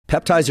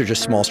Peptides are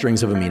just small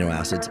strings of amino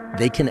acids.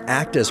 They can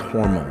act as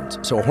hormones.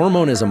 So a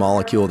hormone is a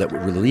molecule that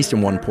was released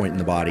in one point in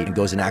the body and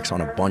goes and acts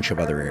on a bunch of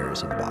other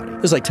areas of the body.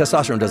 It's like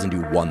testosterone doesn't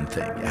do one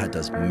thing. It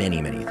does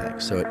many, many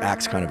things. So it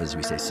acts kind of, as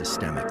we say,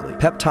 systemically.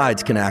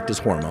 Peptides can act as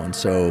hormones.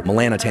 So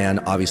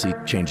melanotan obviously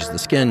changes the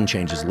skin,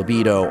 changes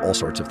libido, all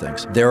sorts of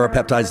things. There are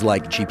peptides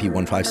like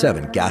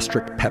GP157,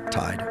 gastric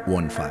peptide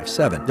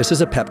 157. This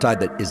is a peptide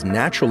that is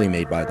naturally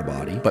made by the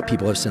body, but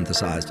people have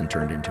synthesized and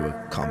turned into a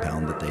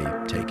compound that they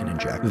take and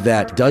inject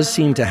that does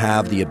seem to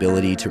have the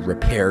ability to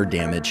repair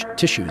damaged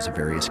tissues of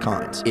various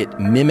kinds. It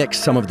mimics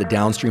some of the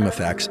downstream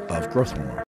effects of growth hormone.